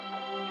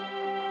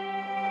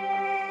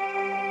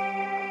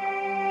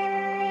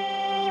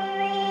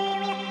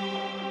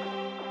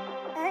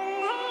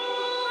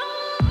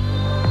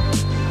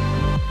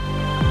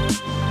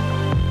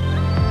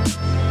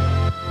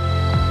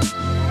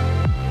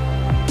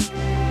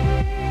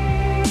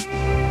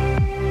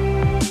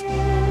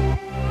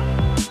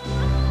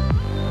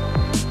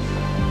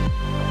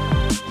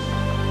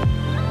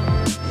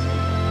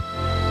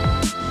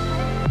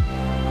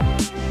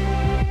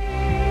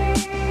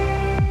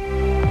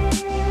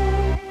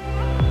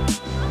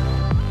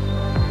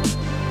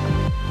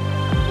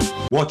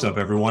What's up,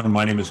 everyone?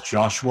 My name is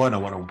Joshua, and I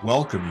want to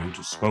welcome you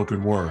to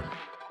Spoken Word.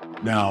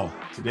 Now,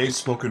 today's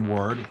spoken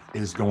word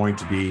is going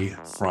to be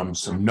from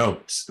some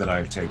notes that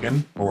I've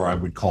taken, or I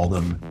would call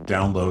them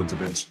downloads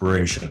of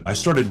inspiration. I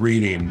started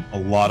reading a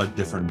lot of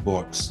different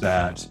books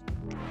that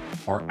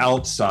are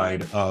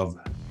outside of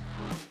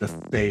the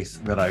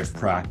faith that I've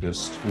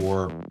practiced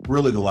for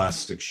really the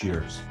last 6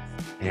 years.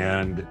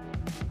 And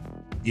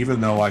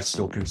even though I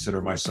still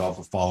consider myself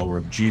a follower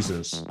of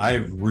Jesus,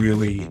 I've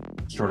really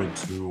started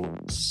to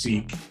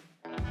seek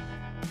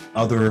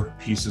other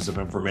pieces of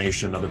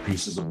information, other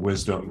pieces of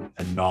wisdom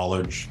and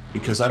knowledge,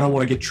 because I don't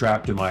want to get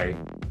trapped in my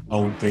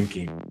own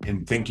thinking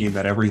and thinking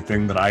that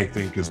everything that I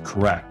think is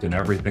correct and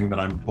everything that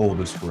I'm told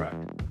is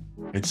correct.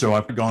 And so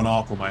I've gone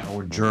off on my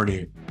own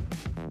journey,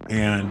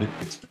 and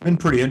it's been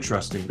pretty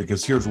interesting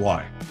because here's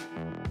why.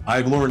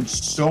 I've learned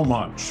so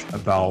much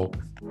about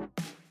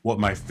what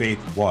my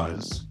faith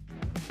was,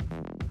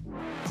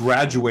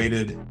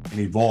 graduated and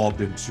evolved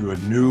into a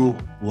new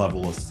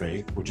level of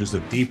faith, which is a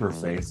deeper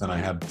faith than I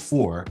had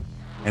before,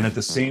 and at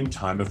the same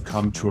time have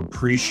come to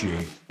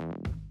appreciate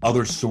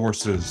other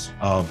sources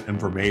of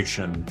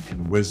information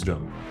and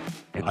wisdom.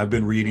 And I've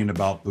been reading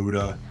about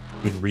Buddha,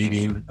 been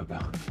reading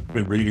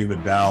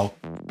the Tao,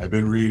 I've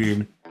been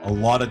reading a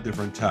lot of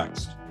different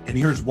texts. And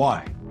here's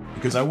why,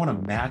 because I want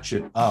to match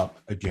it up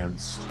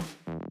against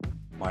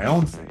my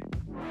own faith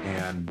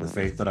and the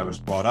faith that I was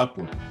brought up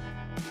with.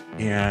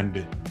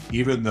 And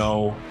even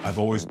though I've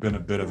always been a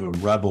bit of a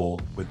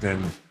rebel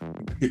within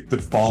the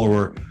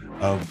follower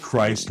of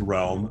Christ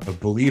realm of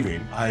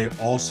believing, I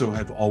also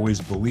have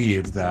always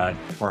believed that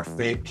if our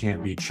faith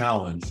can't be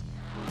challenged,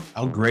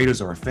 how great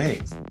is our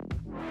faith?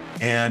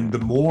 And the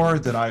more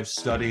that I've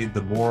studied,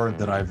 the more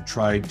that I've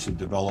tried to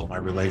develop my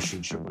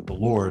relationship with the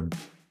Lord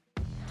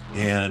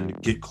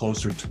and get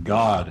closer to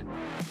God,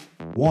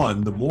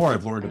 one, the more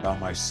I've learned about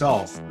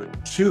myself,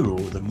 but two,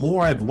 the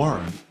more I've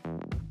learned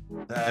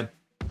that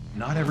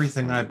not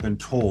everything I've been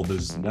told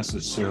is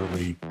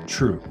necessarily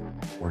true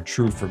or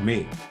true for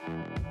me.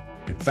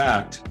 In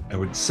fact, I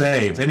would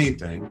say, if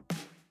anything,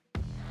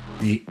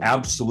 the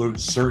absolute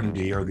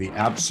certainty or the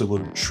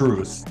absolute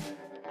truth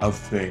of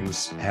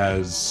things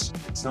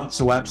it's not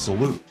so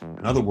absolute.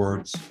 In other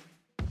words,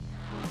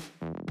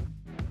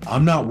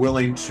 I'm not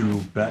willing to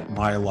bet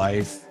my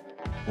life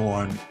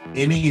on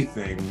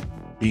anything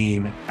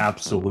being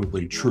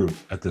absolutely true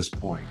at this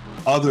point,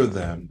 other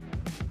than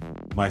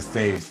my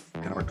faith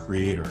in our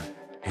Creator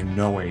and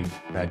knowing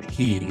that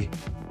He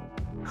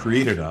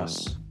created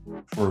us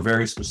for a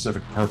very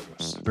specific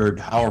purpose, a very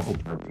powerful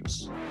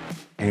purpose.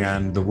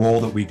 And the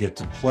role that we get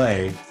to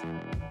play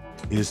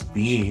is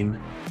being,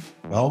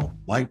 well,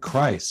 like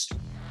Christ,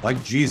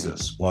 like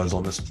Jesus was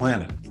on this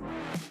planet.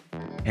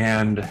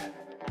 And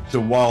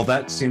so while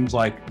that seems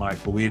like my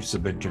beliefs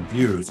have been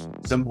confused,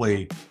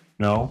 simply,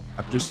 no,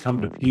 I've just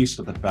come to peace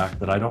with the fact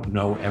that I don't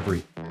know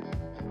everything.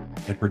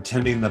 And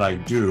pretending that I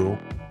do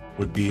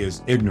would be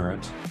as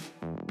ignorant.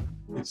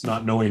 It's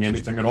not knowing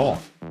anything at all.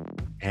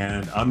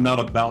 And I'm not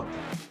about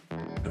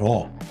that at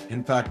all.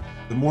 In fact,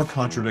 the more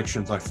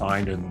contradictions I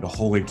find in the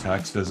Holy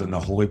Text as in the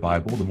Holy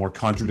Bible, the more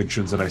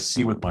contradictions that I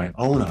see with my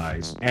own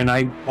eyes. And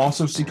I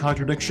also see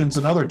contradictions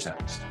in other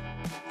texts.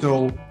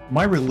 So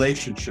my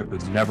relationship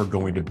is never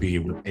going to be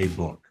with a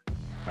book.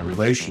 My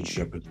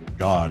relationship is with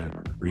God and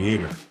our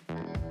Creator.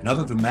 And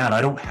other than that,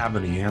 I don't have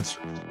any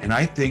answers. And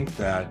I think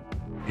that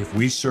if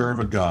we serve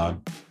a God,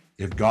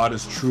 if God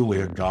is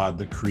truly a God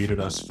that created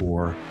us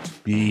to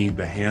be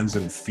the hands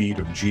and feet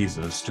of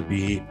Jesus, to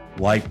be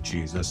like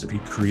Jesus, if He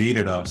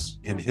created us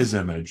in His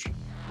image,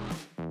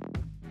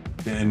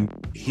 then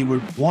He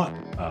would want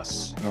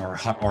us, our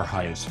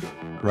highest good,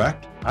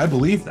 correct? I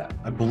believe that.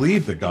 I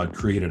believe that God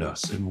created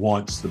us and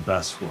wants the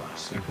best for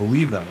us. I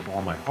believe that with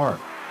all my heart.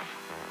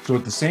 So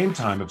at the same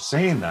time of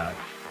saying that,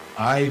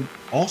 I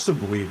also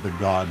believe that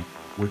God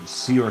would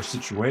see our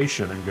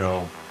situation and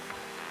go,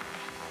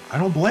 I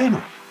don't blame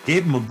Him.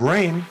 Gave them a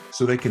brain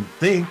so they can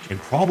think and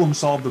problem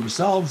solve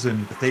themselves,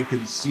 and if they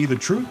can see the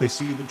truth, they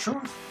see the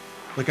truth.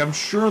 Like, I'm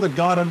sure that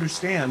God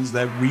understands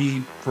that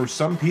for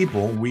some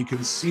people, we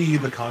can see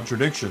the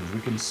contradictions, we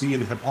can see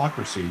the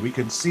hypocrisy, we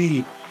can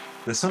see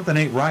that something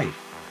ain't right.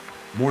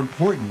 More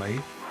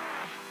importantly,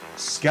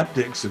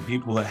 skeptics and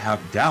people that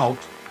have doubt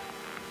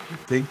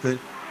think that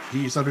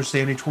He's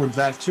understanding towards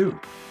that too.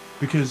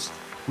 Because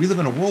we live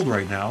in a world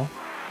right now,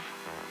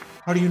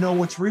 how do you know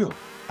what's real?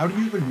 How do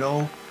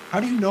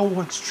you know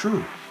what's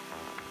true?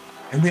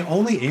 And the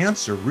only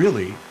answer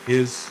really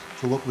is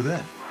to look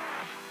within.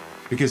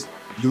 Because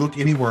if you look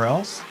anywhere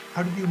else,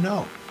 how do you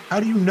know?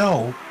 How do you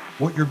know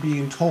what you're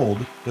being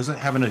told doesn't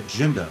have an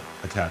agenda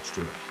attached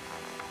to it?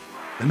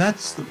 And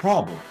that's the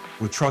problem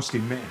with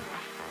trusting man.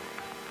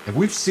 And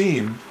we've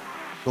seen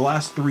the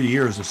last 3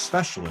 years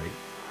especially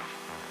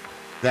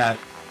that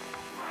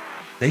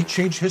they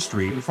change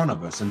history in front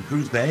of us. And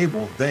who's they?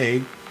 Well, they,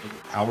 the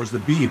powers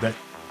that be, that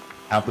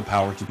have the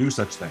power to do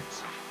such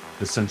things,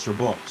 to censor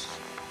books,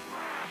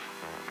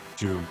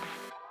 to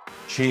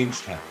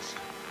change text.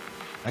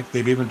 Like,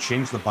 they've even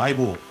changed the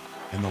Bible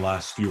in the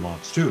last few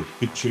months too.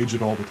 They change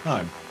it all the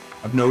time.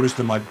 I've noticed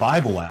in my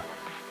Bible app,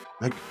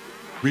 like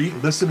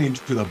listening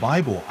to the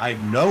Bible, I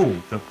know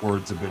that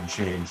words have been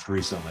changed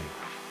recently.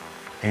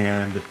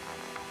 And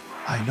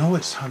I know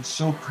it sounds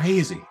so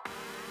crazy,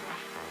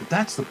 but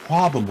that's the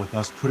problem with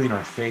us putting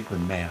our faith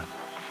in man.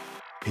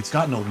 It's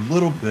gotten a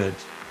little bit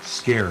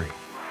scary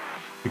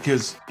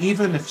because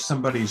even if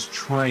somebody's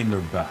trying their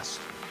best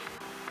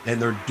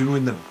and they're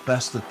doing the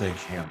best that they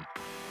can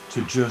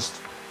to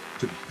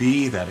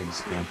be that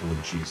example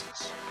of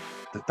Jesus,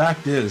 the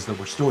fact is that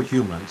we're still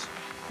humans.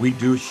 We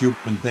do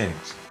human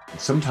things. And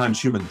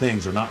sometimes human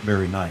things are not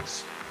very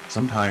nice.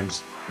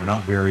 Sometimes they're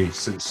not very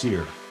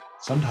sincere.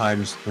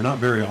 Sometimes they're not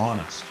very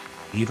honest,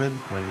 even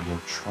when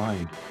we're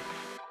trying to be.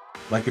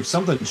 Like if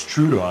something's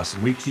true to us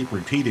and we keep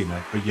repeating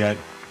it, but yet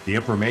the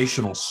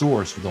informational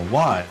source for the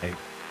lie,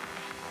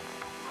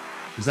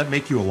 does that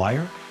make you a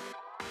liar?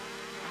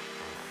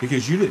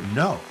 Because you didn't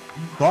know.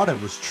 You thought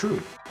it was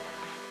true.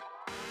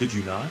 Did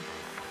you not?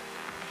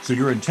 So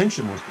your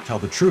intention was to tell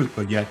the truth,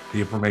 but yet the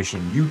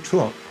information you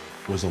took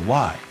was a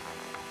lie.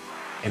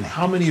 And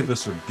how many of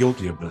us are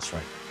guilty of this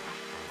right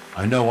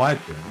now? I know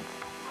I've been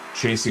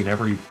chasing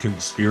every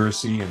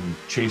conspiracy and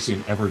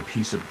chasing every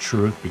piece of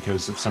truth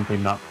because of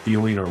something not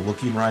feeling or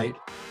looking right.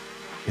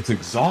 It's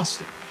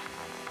exhausting.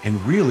 And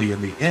really,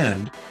 in the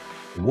end,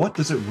 what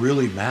does it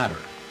really matter?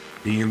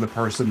 Being the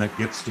person that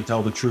gets to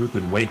tell the truth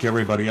and wake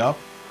everybody up?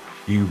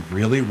 Do you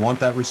really want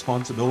that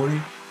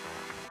responsibility?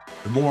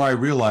 The more I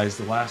realize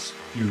the last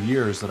few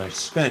years that I've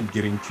spent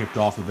getting kicked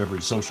off of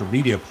every social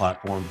media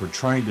platform for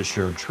trying to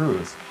share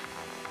truth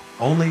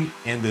only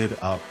ended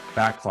up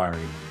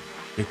backfiring.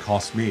 It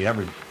cost me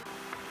everything.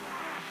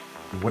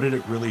 And what did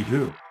it really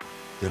do?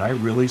 Did I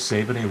really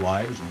save any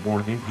lives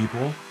warning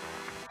people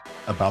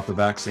about the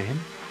vaccine?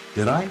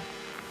 Did I?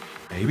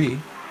 Maybe.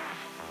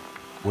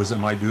 Was it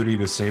my duty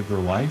to save their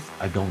life?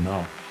 I don't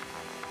know.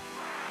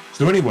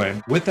 So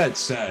anyway, with that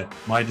said,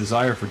 my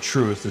desire for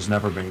truth has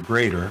never been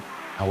greater.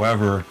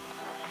 However,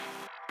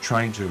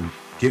 trying to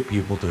get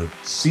people to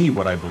see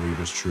what I believe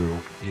is true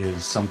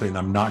is something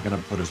I'm not going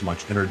to put as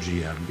much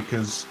energy in,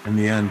 because in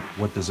the end,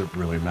 what does it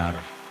really matter?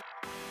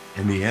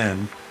 In the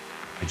end,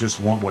 I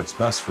just want what's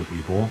best for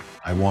people.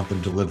 I want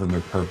them to live in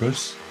their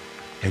purpose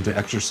and to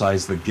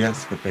exercise the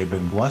gift that they've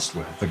been blessed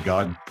with, that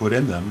God put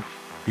in them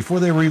before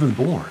they were even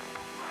born.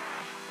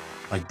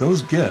 Like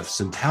those gifts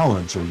and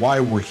talents are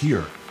why we're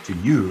here to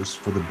use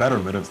for the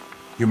betterment of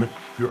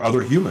your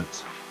other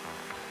humans,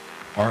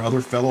 our other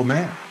fellow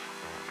man.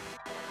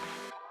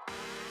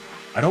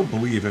 I don't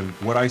believe in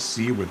what I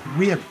see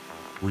we have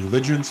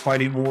religions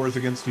fighting wars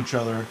against each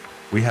other.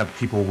 We have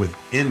people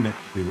within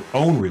their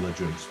own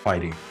religions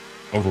fighting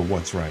over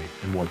what's right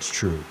and what's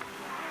true.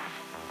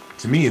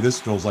 To me, this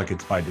feels like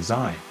it's by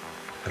design.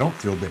 I don't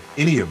feel that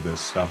any of this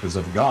stuff is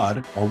of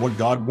God or what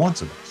God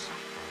wants of us.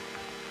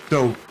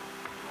 So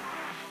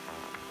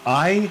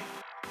I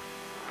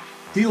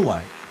feel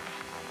like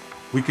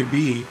we could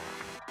be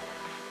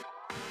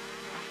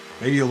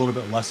maybe a little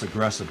bit less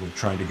aggressive with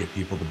trying to get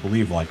people to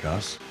believe like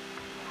us,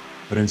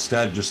 but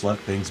instead just let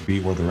things be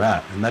where they're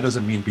at. And that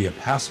doesn't mean be a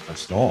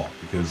pacifist at all,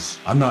 because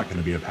I'm not going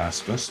to be a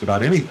pacifist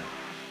about anything.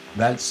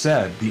 That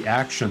said, the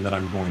action that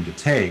I'm going to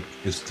take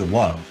is to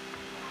love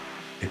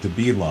and to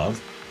be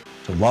loved,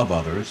 to love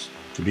others,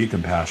 to be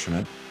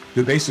compassionate,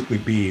 to basically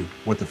be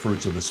what the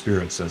fruits of the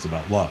Spirit says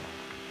about love,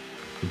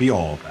 to be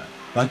all of that.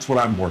 That's what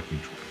I'm working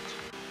towards.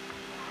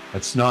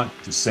 That's not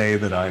to say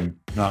that I'm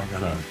not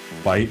going to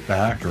fight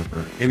back or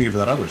any of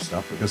that other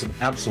stuff, because I'm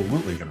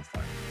absolutely going to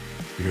fight,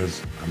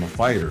 because I'm a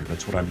fighter.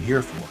 That's what I'm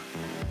here for.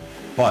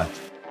 But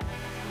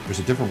there's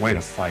a different way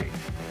to fight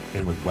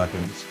than with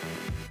weapons.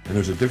 And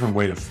there's a different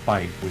way to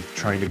fight with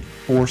trying to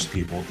force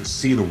people to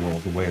see the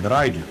world the way that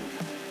I do.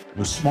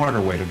 There's a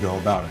smarter way to go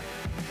about it.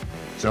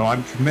 So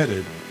I'm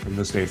committed from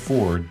this day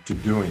forward to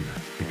doing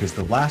that, because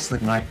the last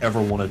thing I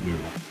ever want to do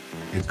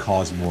is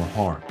cause more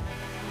harm.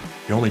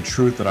 The only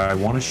truth that I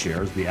want to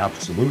share is the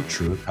absolute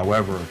truth.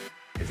 However,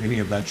 if any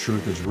of that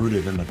truth is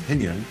rooted in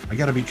opinion, I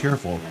got to be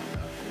careful about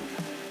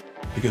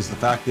that. Because the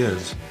fact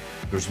is,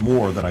 there's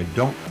more that I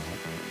don't know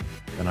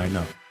than I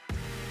know.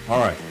 All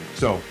right,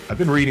 so I've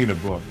been reading a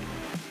book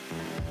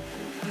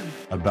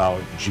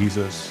about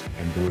Jesus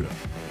and Buddha.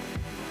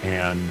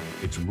 And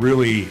it's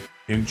really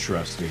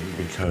interesting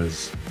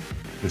because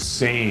the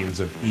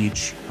sayings of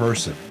each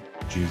person,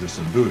 Jesus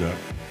and Buddha,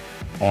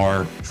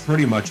 are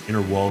pretty much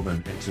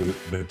interwoven into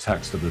the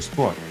text of this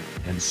book.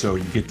 And so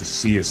you get to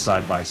see a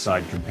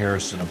side-by-side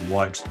comparison of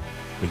what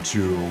the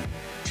two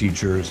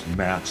teachers,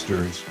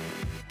 masters,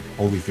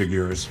 holy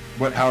figures,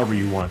 however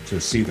you want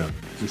to see them,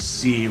 to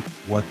see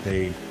what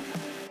they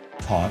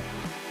taught,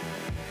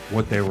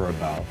 what they were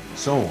about, and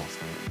so on.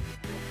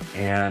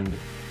 And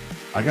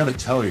I got to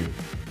tell you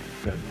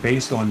that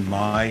based on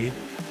my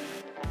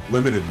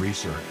limited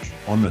research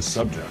on this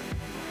subject,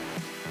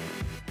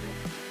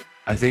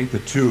 I think the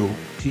two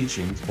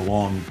teachings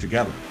belong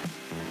together.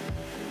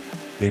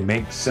 They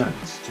make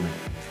sense to me.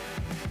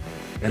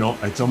 And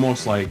it's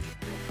almost like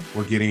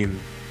we're getting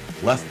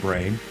left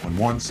brain on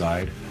one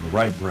side and the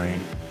right brain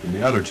from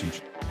the other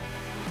teaching.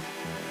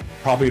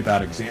 Probably a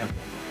bad example,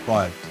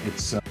 but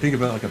it's think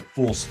of it like a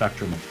full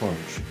spectrum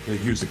approach. To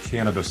use a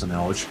cannabis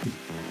analogy,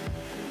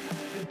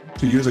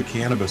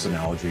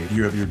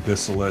 you have your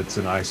distillates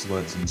and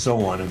isolates and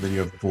so on, and then you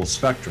have the full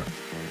spectrum,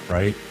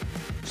 right?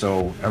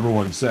 So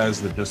everyone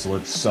says that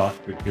distillates suck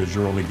because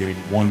you're only getting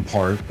one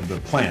part of the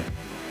plant.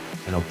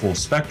 In a full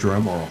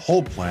spectrum or a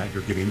whole plant,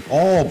 you're getting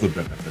all the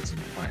benefits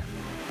of the plant.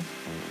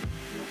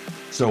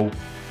 So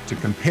to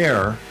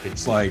compare,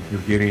 it's like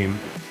you're getting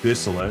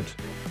distillate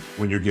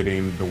when you're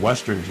getting the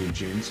Western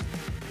teachings,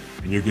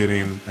 and you're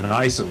getting an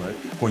isolate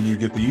when you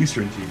get the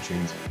Eastern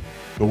teachings.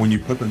 But when you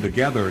put them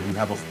together, you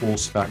have a full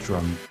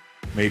spectrum,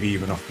 maybe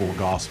even a full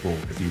gospel,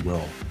 if you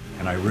will.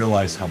 And I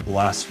realize how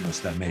blasphemous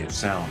that may have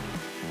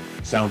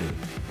sounded.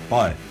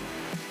 But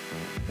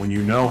when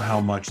you know how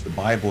much the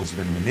Bible has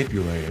been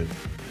manipulated,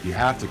 you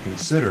have to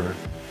consider,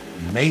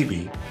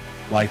 maybe,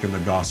 like in the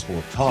Gospel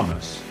of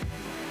Thomas.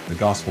 The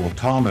Gospel of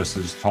Thomas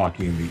is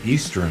talking the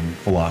Eastern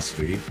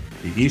philosophy,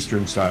 the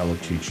Eastern style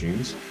of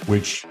teachings,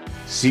 which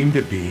seem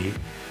to be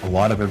a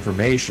lot of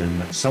information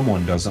that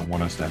someone doesn't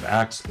want us to have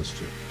access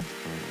to.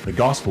 The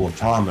Gospel of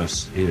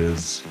Thomas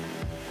is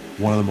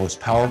one of the most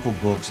powerful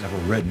books ever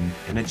written,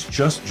 and it's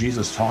just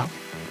Jesus talking.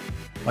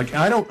 Like,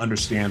 I don't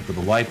understand for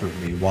the life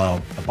of me,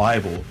 while the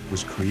Bible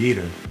was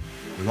created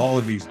with all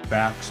of these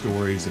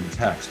backstories and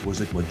text,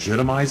 was it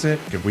legitimize it?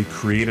 If we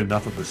create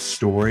enough of a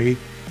story,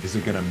 is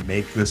it going to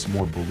make this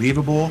more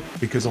believable?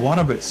 Because a lot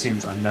of it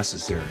seems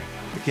unnecessary.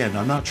 Again,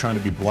 I'm not trying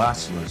to be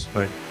blasphemous,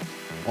 but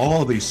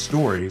all of these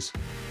stories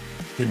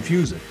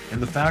confuse it.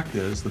 And the fact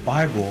is, the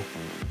Bible,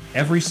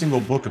 every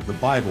single book of the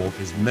Bible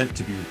is meant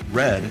to be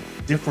read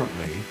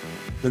differently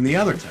than the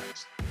other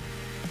text.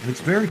 And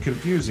it's very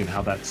confusing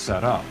how that's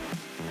set up.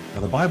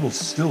 Now, the Bible's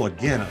still,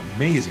 again,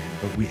 amazing,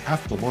 but we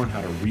have to learn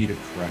how to read it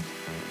correctly.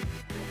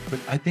 But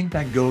I think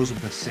that goes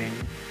with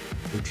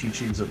the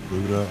teachings of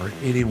Buddha or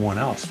anyone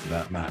else for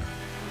that matter.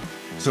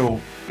 So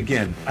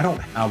again, I don't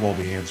have all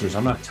the answers.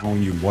 I'm not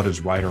telling you what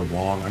is right or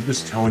wrong. I'm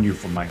just telling you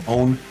from my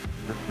own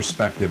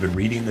perspective and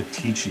reading the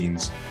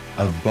teachings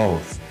of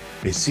both.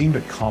 They seem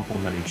to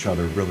complement each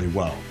other really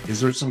well.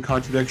 Is there some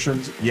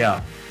contradictions?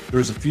 Yeah,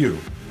 there's a few,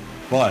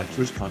 but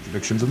there's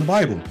contradictions in the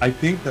Bible. I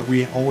think that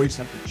we always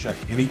have to check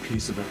any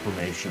piece of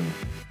information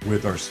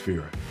with our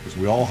spirit, because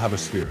we all have a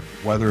spirit.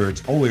 Whether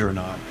it's holy or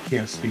not, I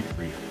can't speak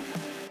for you.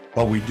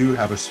 But we do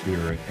have a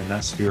spirit, and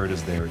that spirit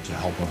is there to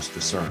help us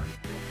discern.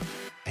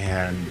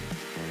 And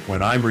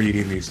when I'm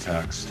reading these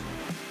texts,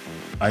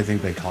 I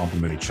think they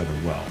complement each other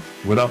well.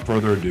 Without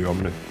further ado, I'm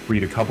going to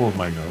read a couple of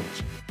my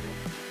notes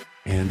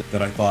and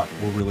that I thought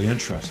were really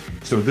interesting.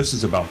 So this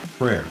is about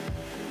prayer.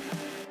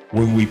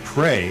 When we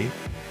pray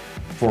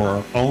for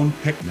our own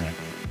picnic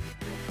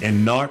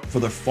and not for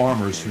the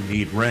farmers who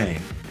need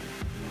rain,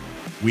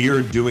 we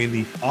are doing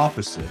the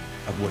opposite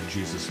of what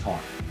Jesus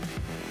taught.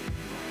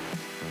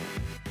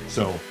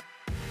 So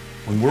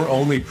when we're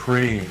only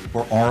praying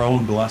for our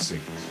own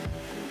blessings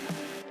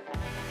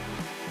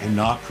and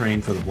not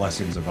praying for the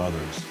blessings of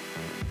others,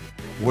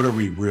 what are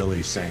we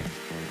really saying?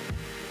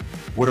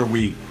 What are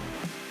we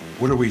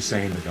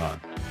saying to God?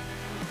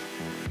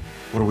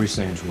 What are we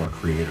saying to our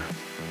Creator?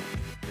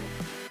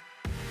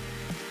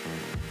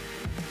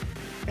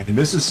 And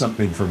this is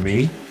something for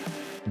me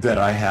that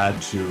I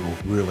had to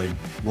really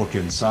look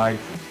inside,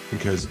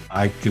 because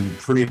I can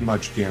pretty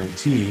much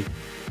guarantee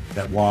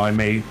that while I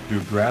may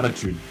do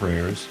gratitude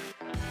prayers,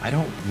 I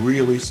don't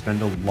really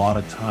spend a lot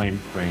of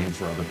time praying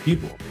for other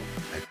people.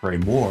 I pray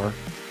more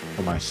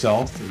for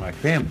myself and my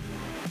family,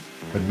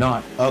 but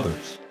not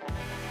others.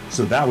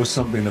 So that was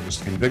something that was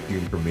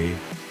convicting for me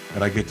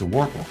that I get to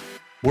work on.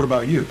 What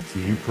about you?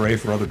 Do you pray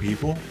for other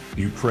people?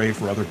 Do you pray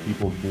for other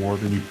people more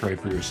than you pray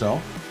for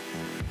yourself?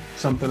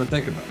 Something to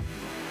think about.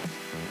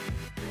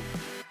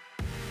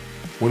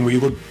 When we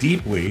look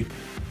deeply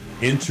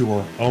into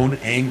our own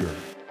anger,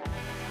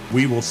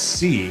 we will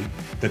see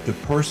that the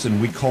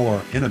person we call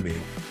our enemy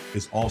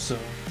is also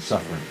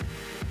suffering.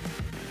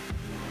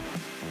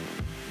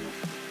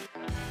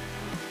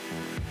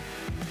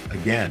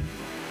 Again,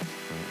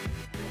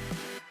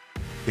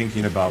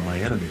 thinking about my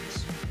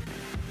enemies.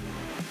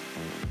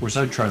 Of course,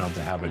 I try not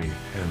to have any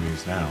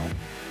enemies now.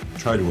 I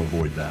try to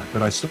avoid that,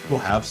 but I still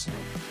have some.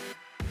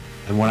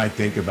 And when I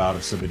think about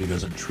if somebody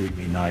doesn't treat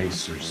me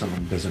nice or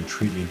someone doesn't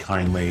treat me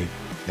kindly,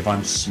 if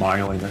I'm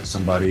smiling at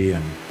somebody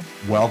and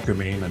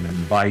welcoming and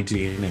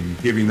inviting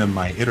and giving them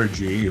my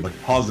energy, like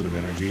positive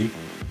energy,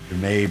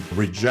 and they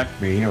reject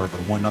me or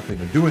want nothing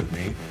to do with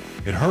me,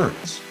 it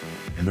hurts.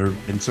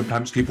 And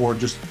sometimes people are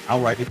just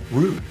outright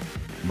rude.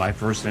 My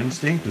first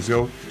instinct is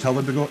go tell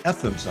them to go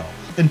F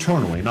themselves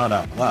internally, not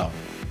out loud.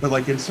 But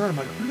like inside, I'm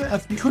like,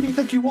 who do you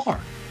think you are?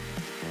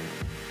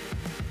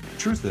 The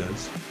truth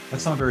is,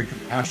 that's not very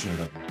compassionate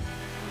of me,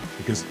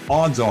 because the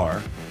odds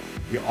are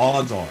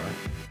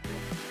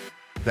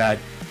that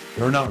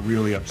they're not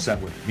really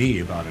upset with me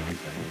about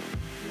anything.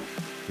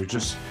 They're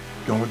just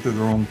going through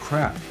their own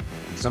crap.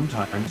 And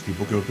sometimes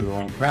people go through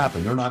their own crap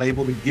and they're not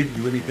able to give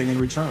you anything in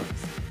return,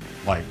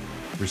 like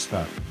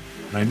respect.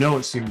 And I know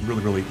it seems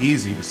really, really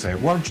easy to say,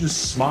 why don't you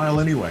just smile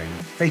anyway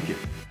and fake it?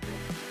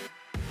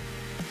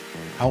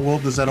 How well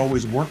does that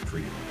always work for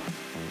you?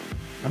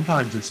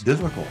 Sometimes it's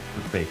difficult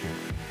to fake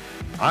it.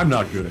 I'm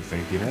not good at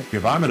faking it.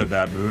 If I'm in a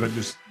bad mood, I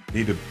just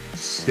need to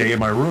stay in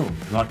my room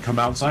and not come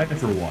outside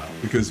for a while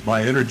because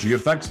my energy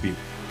affects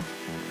people.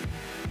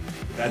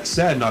 That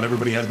said, not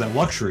everybody has that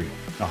luxury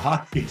to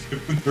hide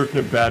when they're in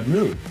a bad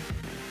mood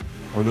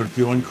or they're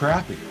feeling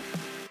crappy.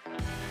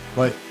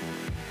 But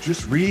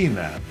just reading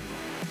that,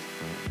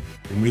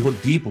 when we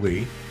look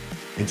deeply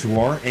into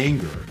our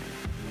anger,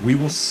 we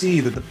will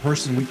see that the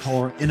person we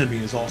call our enemy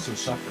is also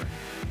suffering.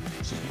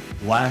 So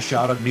you lash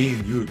out at me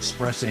and you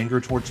express anger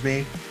towards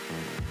me,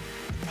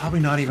 it's probably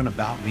not even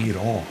about me at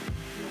all.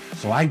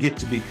 So I get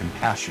to be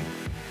compassionate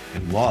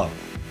and love.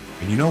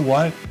 And you know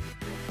what?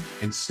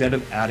 Instead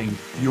of adding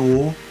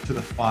fuel to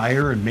the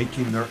fire and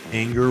making their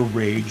anger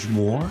rage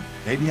more,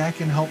 maybe I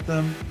can help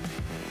them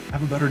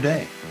have a better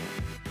day.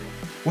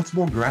 What's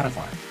more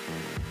gratifying?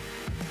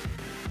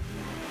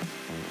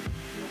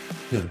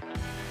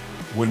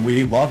 When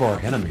we love our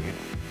enemy,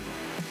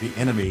 the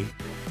enemy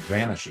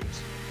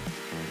vanishes.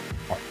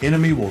 Our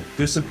enemy will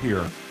disappear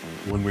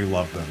when we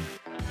love them.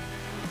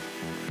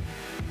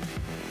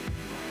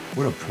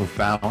 What a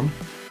profound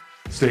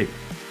statement.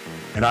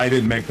 And I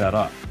didn't make that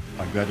up.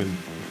 Like that didn't,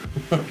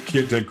 I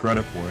can't take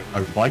credit for it.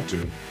 I would like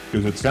to,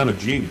 because it's kind of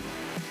genius.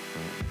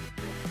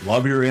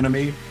 Love your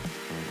enemy,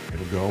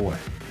 it'll go away.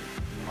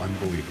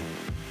 Unbelievable.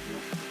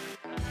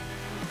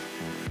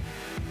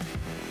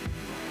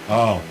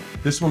 Oh,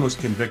 this one was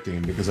convicting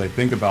because I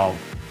think about,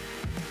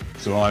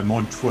 so I'm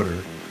on Twitter.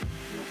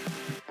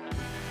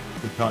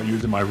 I'm not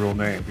using my real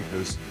name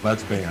because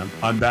that's banned.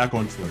 I'm back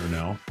on Twitter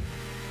now.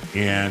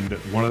 And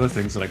one of the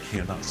things that I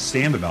cannot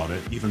stand about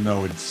it, even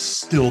though it's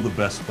still the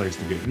best place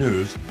to get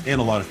news,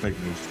 and a lot of fake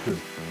news too.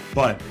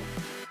 But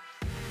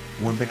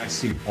one thing I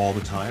see all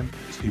the time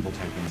is people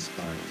taking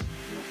sides.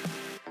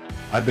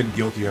 I've been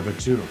guilty of it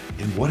too.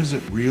 And what does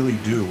it really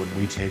do when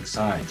we take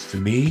sides? To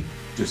me,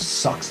 it just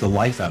sucks the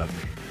life out of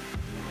me.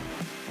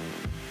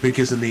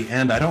 Because in the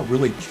end, I don't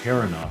really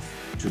care enough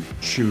to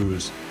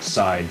choose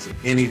sides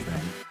of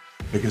anything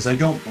because I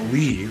don't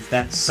believe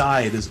that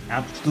side is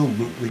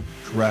absolutely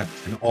correct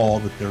in all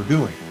that they're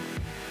doing.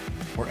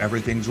 Or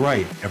everything's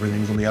right,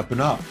 everything's on the up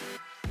and up.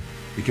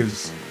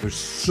 Because there's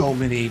so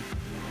many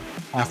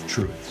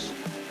half-truths.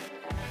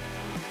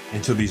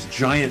 And so these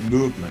giant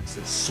movements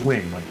that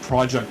swing like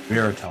Project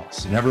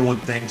Veritas, and everyone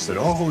thinks that,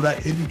 oh, that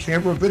hidden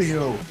camera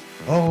video,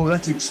 oh,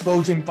 that's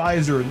exposing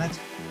Pfizer, and that's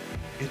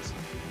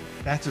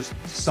a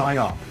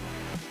psyop.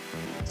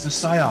 It's a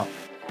psyop.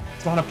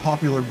 It's not a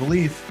popular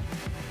belief,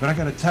 but I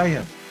gotta tell you,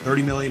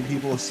 30 million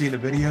people have seen a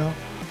video.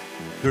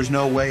 There's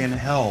no way in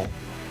hell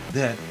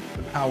that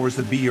the powers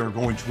that be are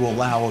going to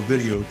allow a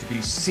video to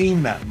be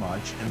seen that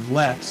much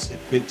unless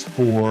if it's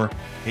for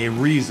a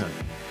reason.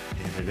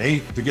 And it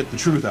ain't to get the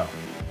truth out.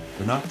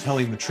 They're not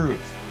telling the truth.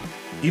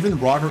 Even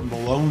Robert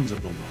Malone's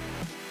of the world.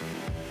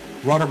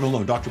 Robert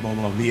Malone, Dr.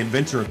 Malone, the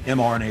inventor of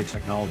mRNA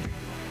technology.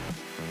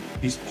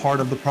 He's part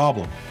of the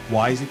problem.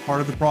 Why is he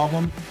part of the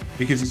problem?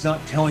 Because he's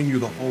not telling you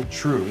the whole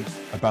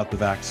truth about the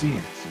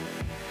vaccines.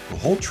 The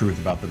whole truth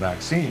about the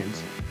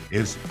vaccines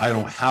is I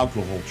don't have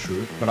the whole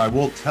truth, but I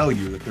will tell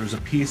you that there's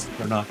a piece that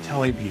they're not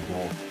telling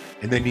people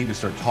and they need to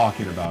start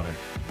talking about it.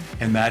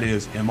 And that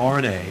is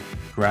mRNA,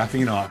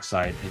 graphene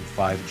oxide, and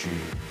 5G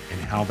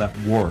and how that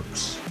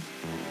works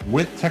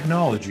with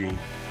technology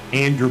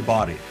and your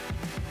body.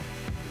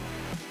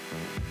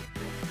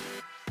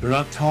 They're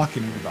not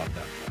talking about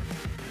that.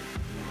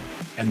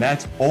 And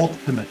that's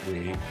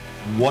ultimately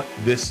what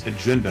this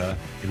agenda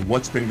and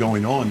what's been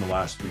going on the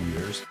last few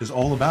years is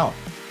all about.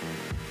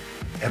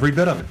 Every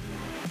bit of it.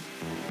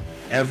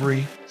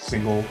 Every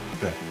single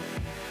bit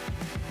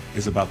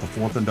is about the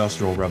fourth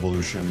industrial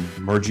revolution,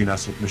 merging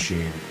us with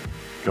machine,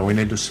 going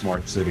into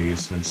smart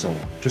cities, and so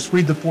on. Just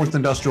read The Fourth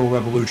Industrial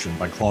Revolution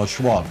by Klaus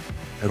Schwab.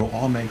 It'll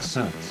all make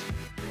sense.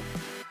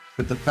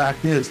 But the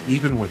fact is,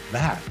 even with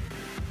that,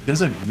 it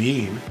doesn't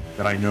mean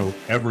that I know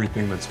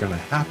everything that's going to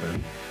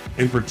happen.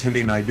 And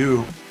pretending I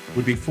do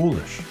would be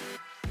foolish.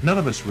 None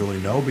of us really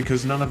know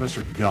because none of us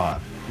are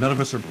God. None of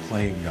us are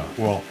playing God.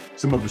 Well,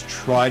 some of us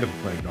try to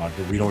play God,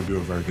 but we don't do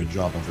a very good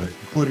job of it,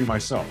 including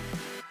myself.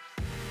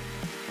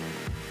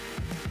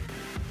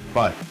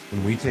 But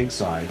when we take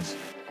sides,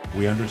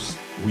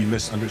 we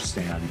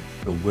misunderstand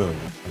the will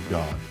of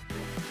God.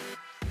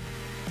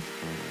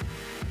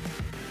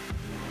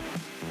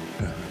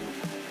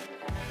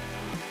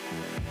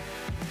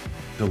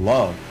 To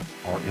love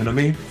our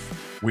enemy,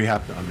 we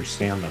have to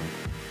understand them.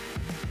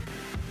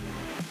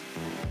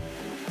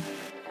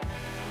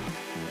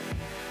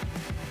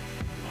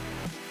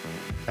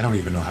 I don't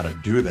even know how to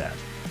do that.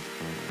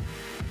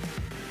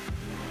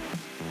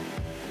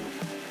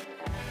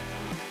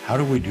 How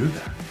do we do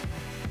that?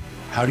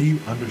 How do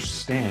you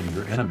understand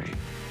your enemy?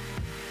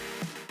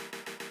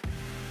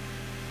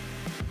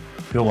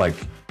 I feel like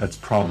that's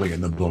probably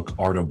in the book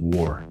Art of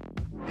War.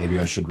 Maybe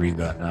I should read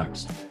that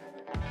next.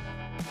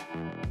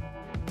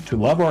 To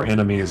love our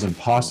enemy is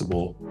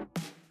impossible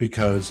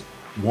because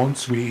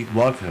once we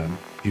love him,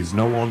 he's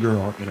no longer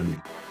our enemy.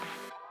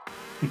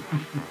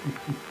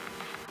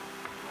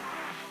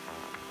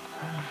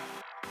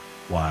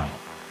 Wow.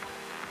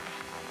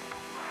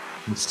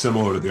 It's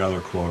similar to the other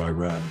quote I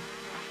read.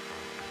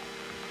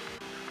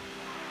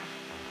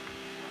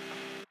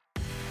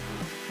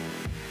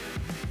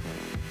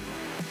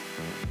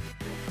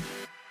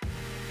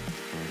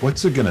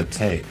 What's it going to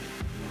take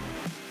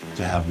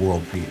to have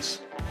world peace?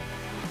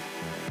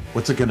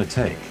 What's it going to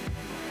take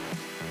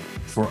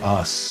for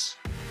us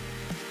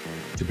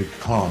to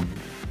become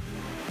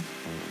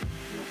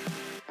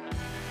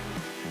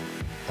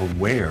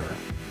aware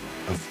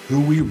of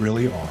who we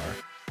really are,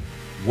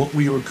 what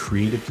we were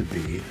created to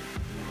be,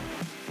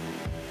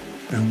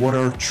 and what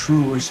our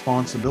true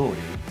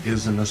responsibility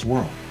is in this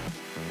world?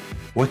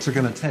 What's it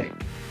going to take?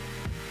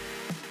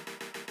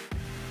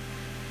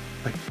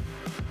 Like,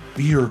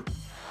 we are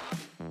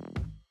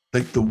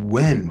like the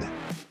wind.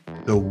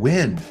 The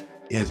wind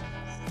is,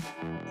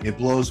 it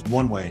blows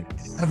one way,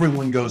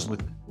 everyone goes with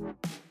it.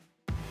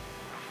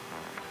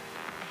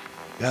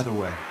 The other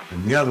way,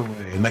 and the other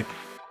way. And like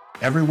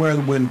everywhere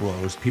the wind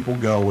blows, people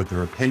go with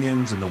their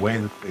opinions and the way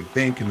that they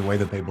think and the way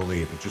that they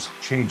believe. It just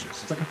changes.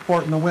 It's like a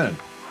fart in the wind.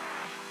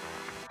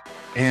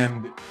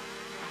 And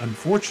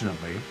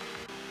unfortunately,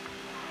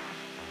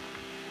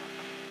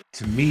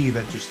 to me,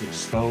 that just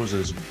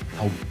exposes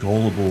how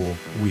gullible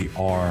we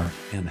are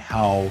and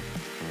how,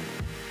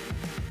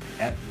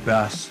 at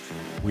best,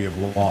 we have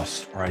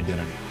lost our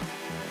identity.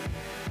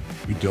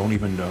 We don't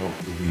even know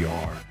who we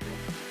are.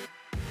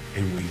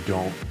 And we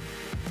don't,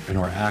 and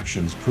our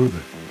actions prove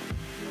it.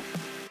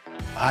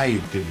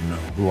 I didn't know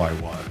who I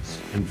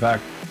was. In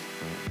fact,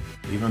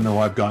 even though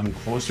I've gotten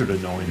closer to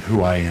knowing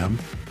who I am,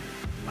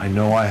 I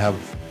know I have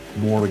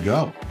more to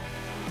go.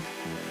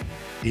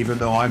 Even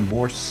though I'm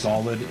more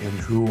solid in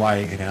who I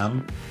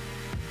am,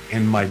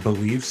 in my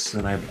beliefs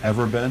than I've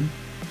ever been,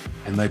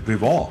 and they've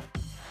evolved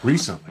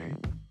recently.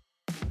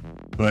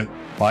 But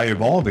by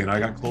evolving, I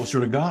got closer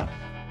to God.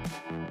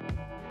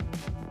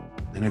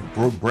 And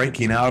it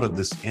breaking out of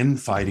this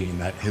infighting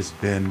that has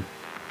been,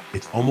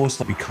 it's almost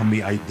like become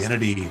the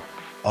identity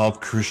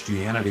of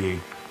Christianity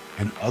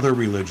and other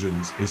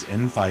religions, is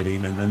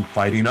infighting and then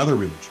fighting other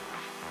religions.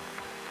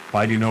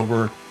 Fighting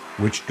over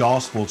which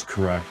gospel is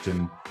correct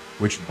and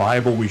which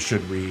Bible we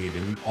should read,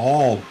 and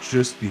all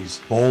just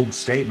these bold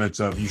statements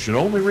of you should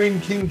only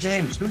read King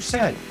James. Who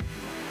said?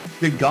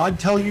 Did God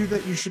tell you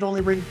that you should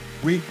only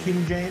read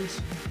King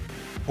James?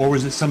 Or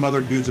was it some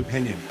other dude's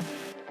opinion?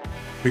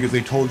 Because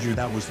they told you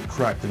that was the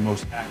correct and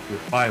most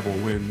accurate Bible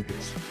when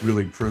it's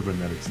really proven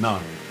that it's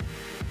not.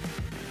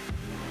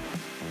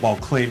 While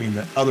claiming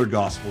that other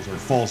gospels are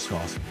false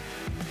gospels.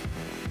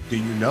 Do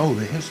you know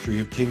the history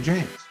of King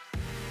James?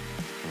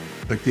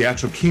 Like the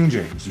actual King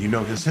James, do you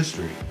know his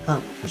history,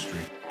 her history?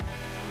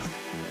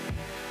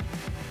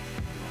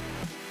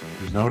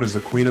 He's known as the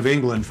Queen of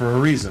England for a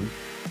reason,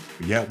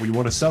 but yet we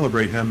want to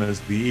celebrate him as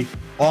the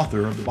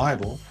author of the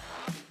Bible.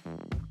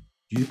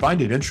 Do you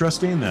find it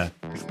interesting that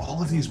if all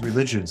of these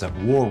religions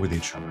have war with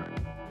each other,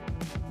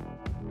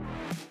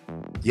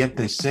 yet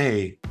they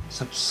say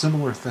such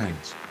similar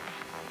things?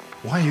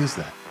 Why is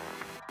that?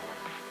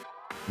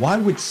 Why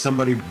would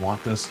somebody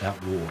want us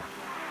at war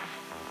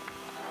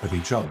with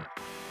each other?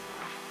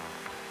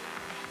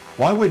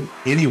 Why would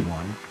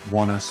anyone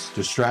want us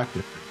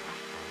distracted?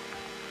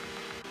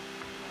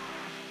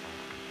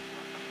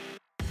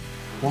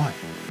 Why?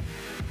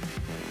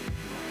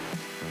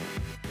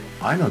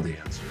 I know the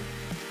answer.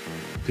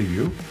 Do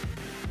you?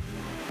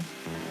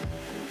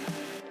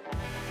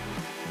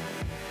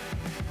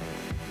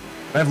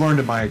 I've learned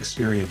in my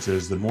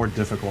experiences, the more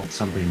difficult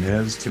something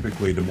is,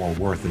 typically the more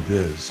worth it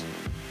is.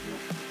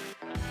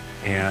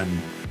 And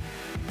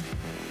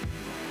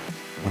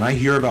when I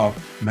hear about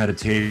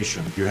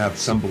meditation, you have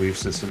some belief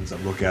systems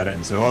that look at it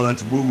and say, oh,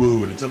 that's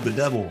woo-woo and it's of the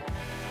devil.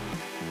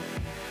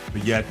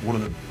 But yet one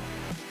of the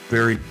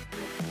very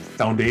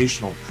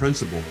foundational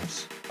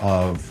principles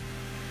of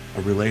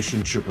a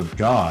relationship with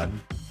God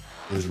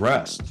is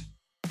rest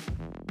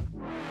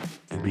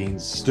and being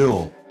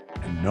still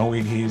and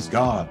knowing he's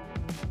God.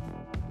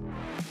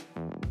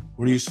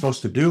 What are you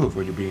supposed to do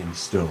when you're being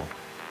still?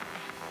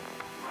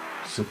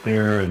 Sit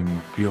there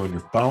and be on your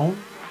phone?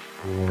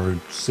 Or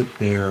sit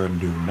there and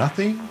do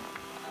nothing?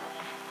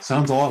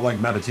 Sounds a lot like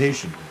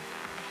meditation.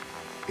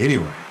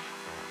 Anyway,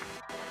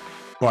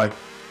 but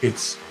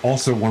it's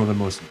also one of the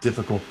most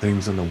difficult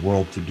things in the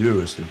world to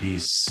do is to be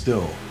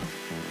still,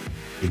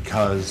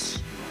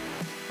 because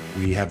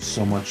we have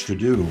so much to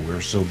do.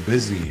 We're so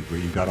busy.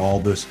 We've got all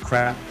this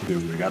crap to do.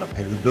 We got to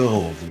pay the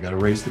bills. We got to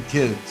raise the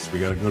kids. We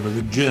got to go to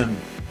the gym.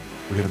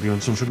 We got to be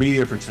on social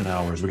media for 10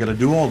 hours. We got to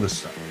do all this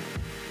stuff.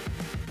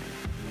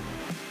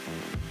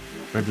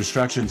 We have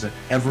distractions at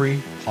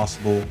every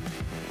possible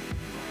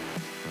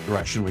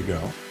direction we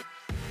go.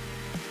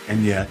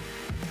 And yet,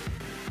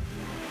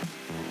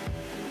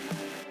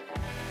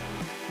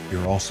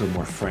 you're also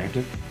more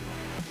frantic.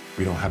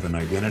 We don't have an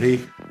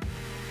identity.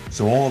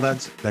 So all of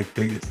that's,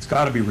 it's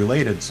got to be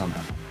related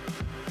somehow.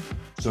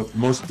 So the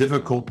most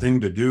difficult thing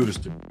to do is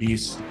to be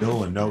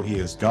still and know he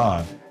is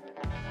God.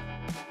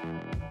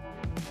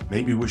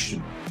 Maybe we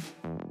should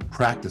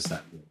practice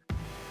that more.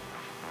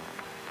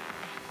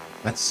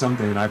 That's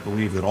something I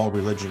believe that all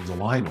religions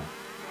align on,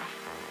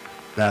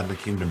 that in the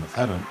kingdom of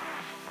heaven.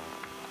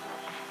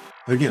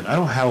 Again, I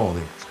don't have all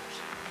the answers.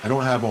 I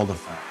don't have all the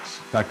facts.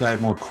 In fact, I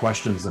have more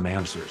questions than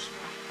answers.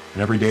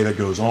 And every day that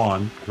goes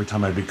on, every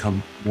time I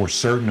become more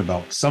certain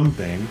about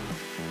something,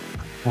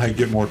 I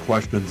get more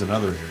questions in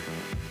other areas.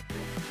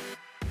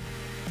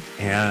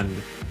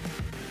 And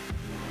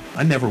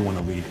I never want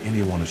to lead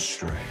anyone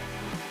astray,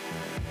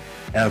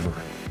 ever,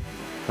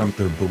 from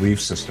their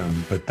belief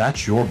system, but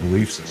that's your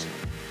belief system.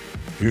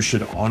 You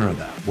should honor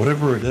that,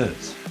 whatever it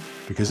is,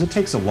 because it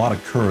takes a lot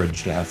of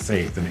courage to have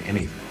faith in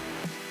anything.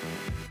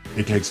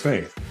 It takes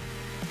faith,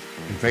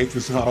 and faith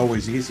is not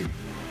always easy.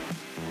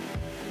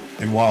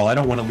 And while I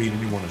don't want to lead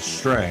anyone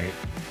astray,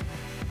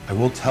 I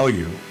will tell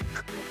you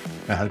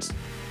that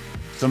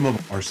some of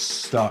them are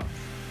stuck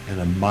in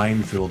a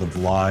minefield of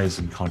lies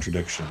and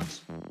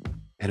contradictions.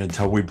 And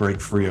until we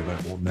break free of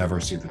it, we'll never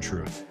see the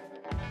truth.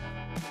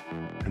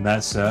 And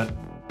that said,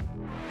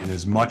 and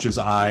as much as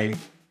I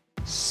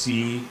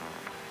see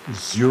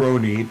zero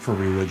need for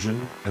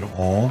religion at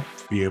all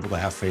to be able to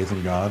have faith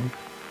in God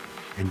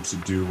and to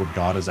do what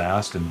God has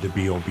asked and to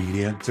be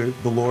obedient to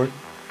the Lord,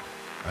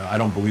 I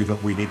don't believe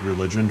that we need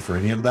religion for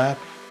any of that.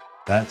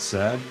 That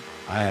said,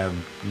 I have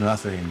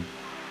nothing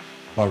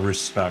but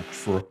respect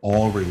for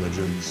all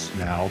religions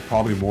now,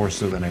 probably more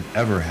so than I've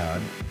ever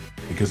had,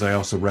 because I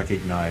also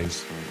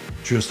recognize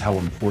just how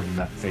important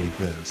that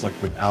faith is. Like,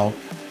 without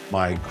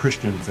my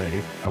Christian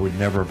faith, I would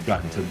never have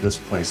gotten to this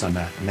place I'm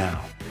at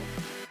now.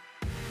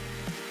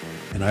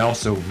 And I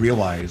also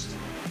realized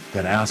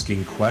that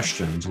asking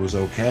questions was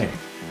okay.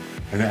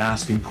 And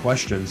asking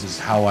questions is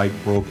how I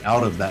broke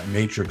out of that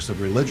matrix of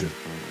religion.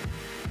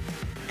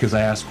 Because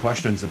I asked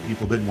questions that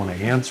people didn't want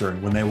to answer,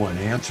 and when they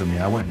wouldn't answer me,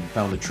 I went and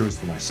found the truth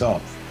for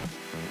myself.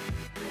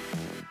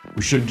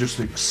 We shouldn't just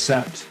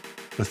accept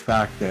the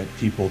fact that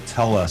people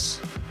tell us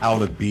how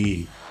to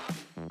be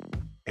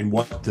and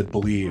what to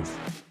believe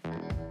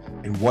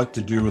and what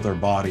to do with our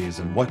bodies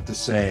and what to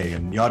say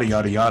and yada,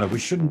 yada, yada. We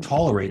shouldn't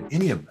tolerate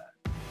any of that.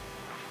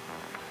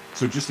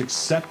 So just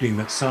accepting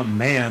that some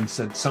man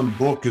said some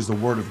book is the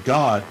word of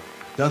God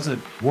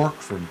doesn't work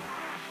for me,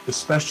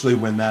 especially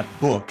when that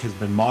book has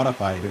been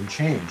modified and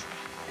changed.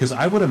 Because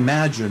I would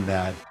imagine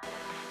that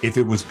if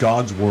it was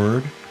God's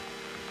word,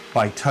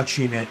 by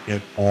touching it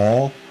at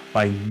all,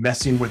 by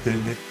messing with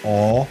it at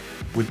all,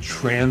 with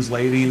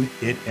translating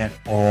it at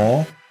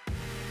all,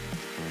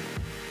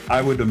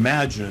 I would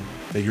imagine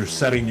that you're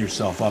setting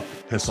yourself up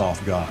to piss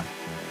off God.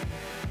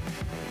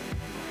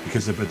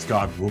 Because if it's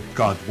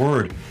God's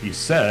word, he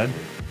said,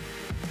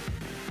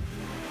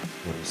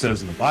 what it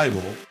says in the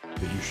Bible,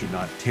 that you should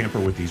not tamper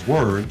with these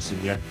words,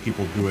 and yet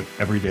people do it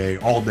every day,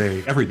 all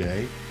day, every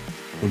day.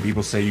 When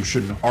people say you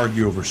shouldn't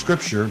argue over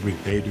scripture,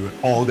 they do it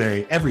all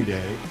day, every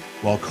day,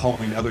 while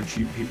calling other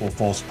cheap people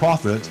false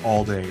prophets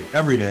all day,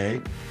 every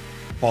day,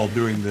 while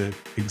doing the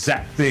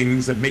exact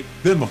things that make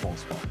them a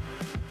false prophet.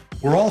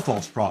 We're all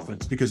false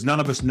prophets because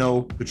none of us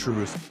know the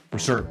truth for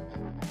certain.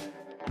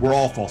 We're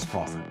all false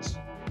prophets.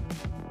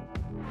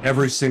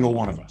 Every single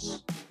one of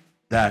us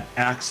that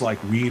acts like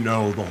we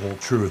know the whole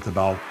truth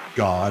about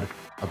God,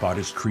 about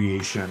his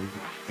creation,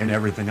 and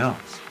everything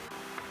else.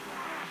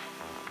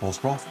 False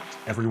prophets,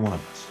 every one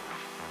of us.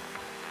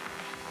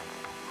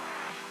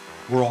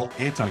 We're all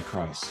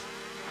antichrist.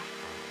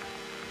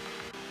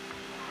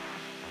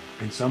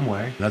 In some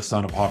way, that's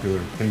not a popular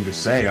thing to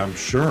say, I'm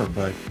sure,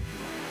 but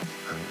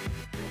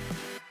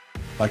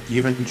like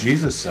even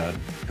Jesus said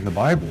in the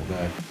Bible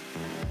that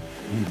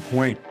you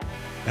point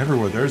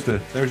everywhere,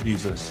 there's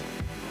Jesus.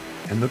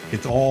 And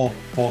it's all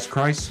false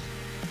Christ,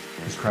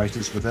 because Christ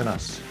is within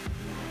us.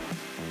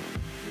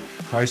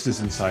 Christ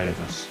is inside of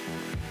us.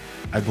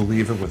 I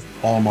believe it with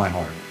all my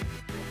heart.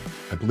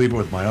 I believe it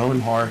with my own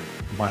heart,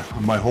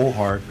 my whole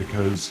heart,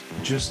 because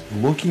just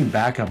looking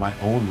back at my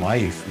own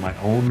life, my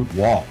own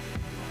walk,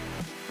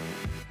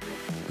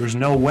 there's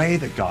no way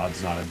that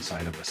God's not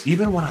inside of us.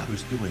 Even when I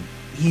was doing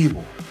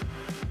evil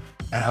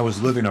and I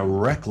was living a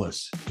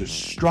reckless,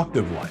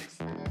 destructive life,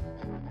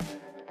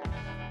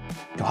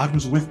 God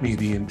was with me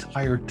the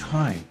entire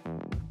time.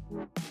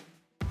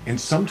 And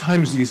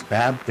sometimes these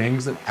bad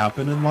things that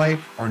happen in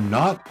life are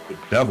not the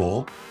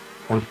devil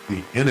or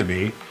the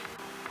enemy.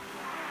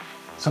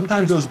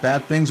 Sometimes those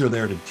bad things are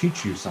there to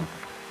teach you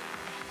something.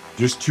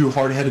 Just too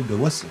hard-headed to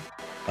listen,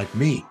 like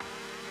me.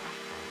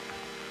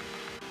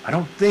 I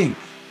don't think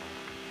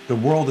the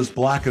world is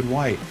black and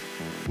white,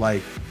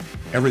 like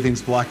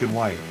everything's black and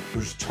white.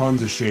 There's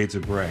tons of shades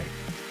of gray.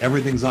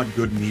 Everything's not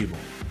good and evil.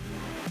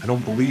 I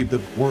don't believe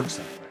that it works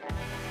that way.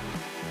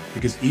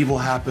 Because evil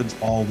happens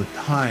all the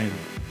time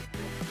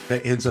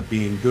that ends up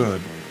being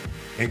good.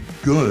 And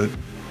good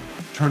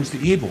turns to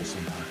evil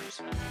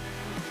sometimes.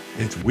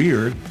 It's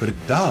weird, but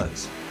it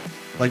does.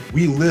 Like,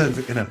 we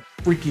live in a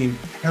freaking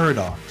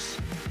paradox.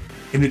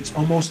 And it's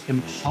almost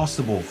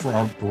impossible for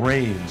our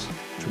brains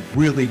to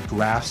really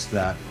grasp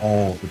that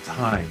all the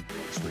time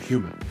because we're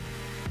human.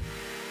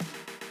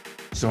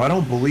 So I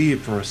don't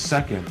believe for a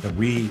second that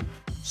we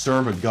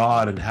serve a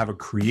God and have a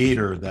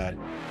creator that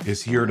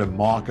is here to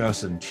mock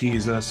us and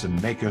tease us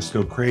and make us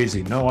go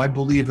crazy. No, I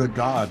believe that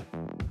God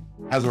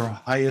has our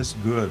highest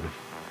good.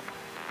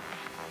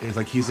 It's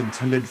like he's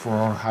intended for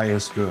our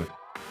highest good.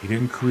 He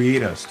didn't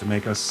create us to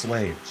make us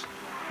slaves.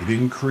 He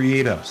didn't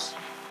create us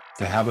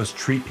to have us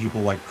treat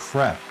people like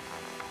crap.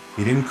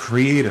 He didn't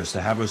create us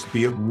to have us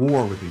be at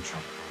war with each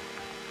other.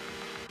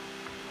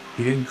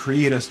 He didn't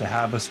create us to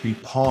have us be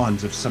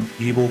pawns of some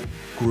evil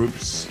group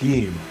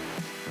scheme.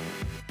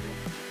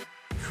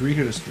 He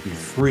created us to be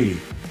free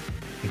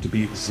and to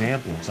be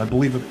examples. I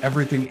believe with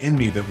everything in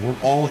me that we're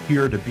all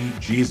here to be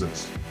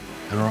Jesus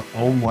in our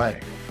own way,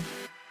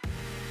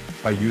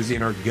 by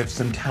using our gifts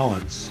and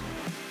talents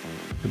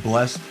to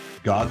bless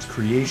God's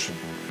creation,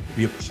 to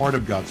be a part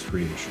of God's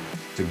creation,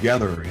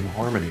 together in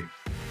harmony.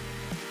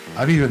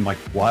 I've even my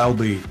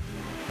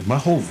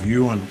whole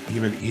view on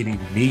even eating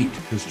meat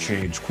has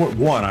changed.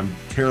 One, I'm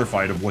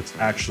terrified of what's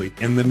actually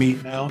in the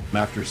meat now.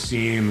 After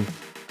seeing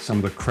some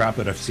of the crap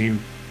that I've seen,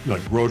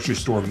 like grocery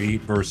store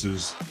meat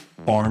versus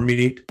farm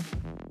meat,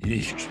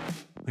 you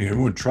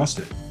wouldn't trust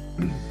it.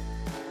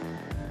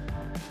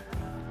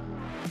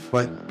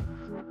 But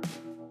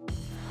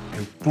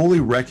and fully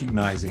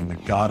recognizing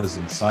that God is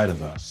inside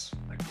of us,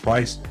 that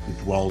Christ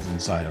dwells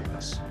inside of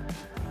us,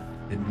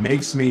 it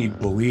makes me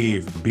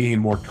believe, being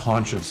more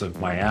conscious of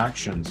my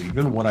actions,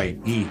 even what I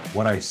eat,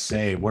 what I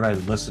say, what I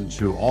listen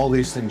to, all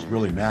these things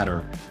really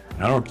matter.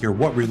 And I don't care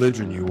what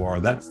religion you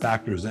are, that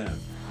factors in.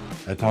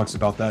 It talks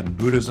about that in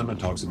Buddhism, it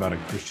talks about it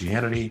in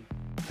Christianity,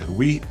 and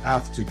we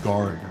have to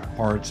guard our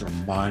hearts, our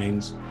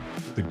minds,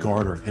 to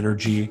guard our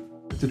energy,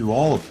 we have to do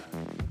all of that.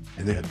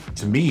 And then,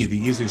 to me, the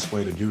easiest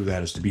way to do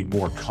that is to be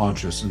more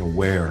conscious and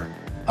aware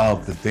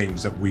of the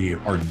things that we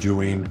are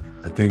doing,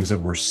 the things that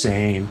we're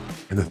saying,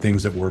 and the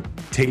things that we're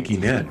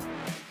taking in.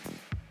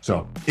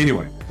 So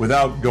anyway,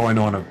 without going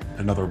on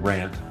another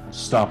rant, I'll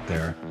stop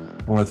there.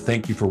 I want to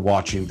thank you for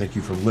watching. Thank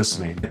you for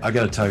listening. I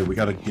got to tell you, we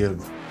got to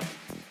give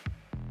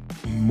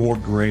more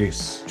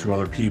grace to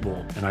other people.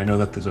 And I know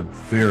that there's a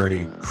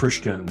very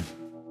Christian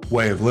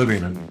way of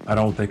living, and I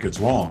don't think it's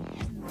wrong.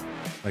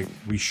 Like,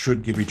 we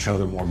should give each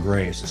other more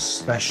grace,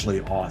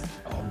 especially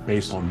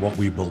based on what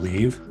we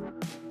believe,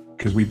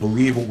 because we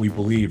believe what we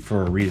believe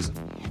for a reason.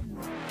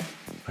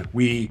 Like,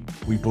 we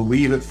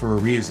believe it for a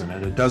reason,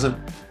 and it doesn't,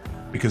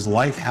 because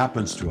life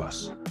happens to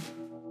us.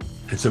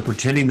 And so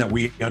pretending that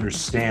we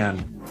understand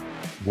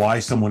why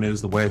someone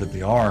is the way that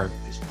they are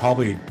is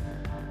probably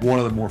one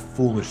of the more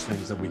foolish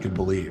things that we can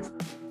believe.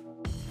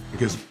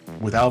 Because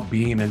without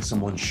being in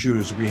someone's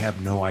shoes, we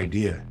have no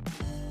idea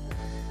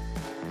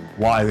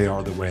why they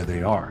are the way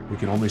they are. We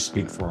can only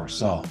speak for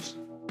ourselves.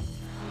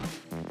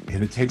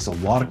 And it takes a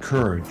lot of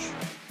courage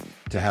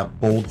to have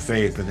bold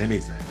faith in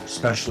anything,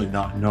 especially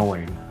not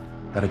knowing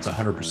that it's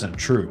 100%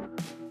 true.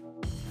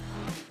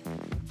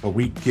 But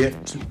we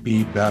get to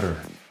be better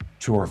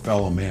to our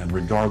fellow man,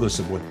 regardless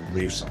of what the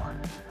beliefs are.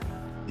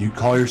 You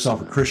call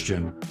yourself a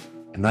Christian,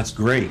 and that's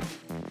great.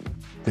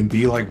 Then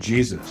be like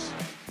Jesus.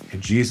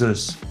 And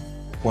Jesus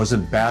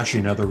wasn't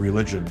bashing other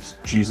religions.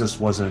 Jesus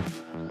wasn't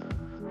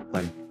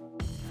like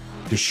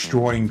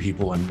destroying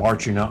people and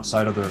marching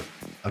outside of their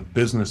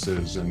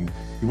businesses, and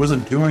he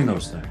wasn't doing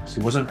those things.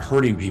 He wasn't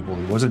hurting people.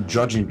 He wasn't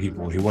judging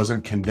people. He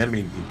wasn't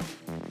condemning people.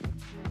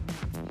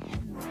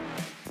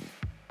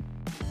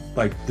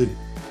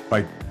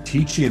 By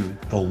teaching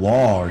the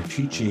law or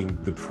teaching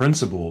the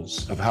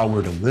principles of how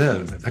we're to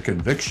live, if that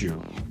convicts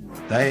you,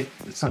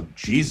 it's not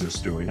Jesus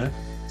doing it.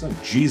 It's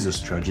not Jesus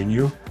judging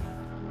you.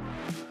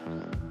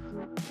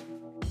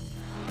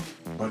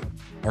 But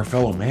our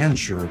fellow man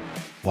sure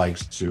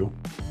likes to.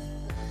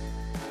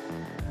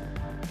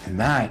 And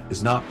that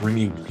is not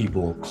bringing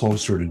people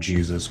closer to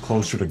Jesus,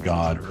 closer to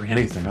God, or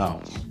anything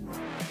else.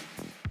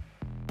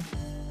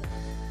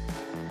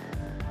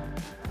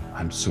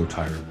 I'm so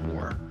tired of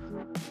war.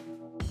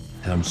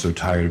 And I'm so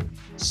tired of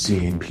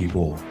seeing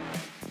people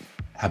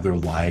have their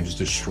lives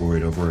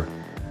destroyed over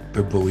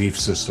their belief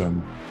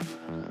system,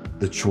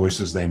 the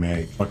choices they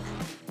make. Look,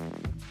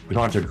 we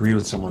don't have to agree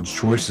with someone's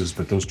choices,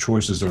 but those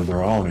choices are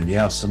their own. And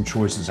yes, some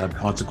choices have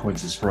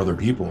consequences for other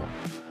people.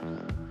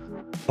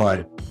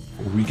 But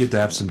we get to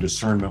have some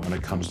discernment when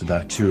it comes to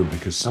that too,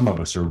 because some of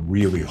us are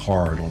really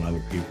hard on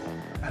other people.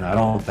 And I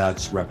don't think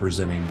that's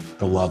representing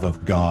the love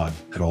of God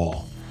at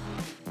all.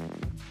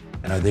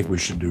 And I think we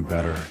should do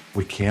better.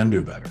 We can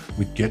do better.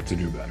 We get to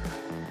do better.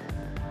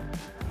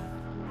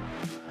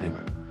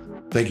 Anyway,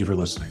 thank you for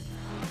listening.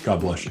 God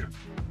bless you.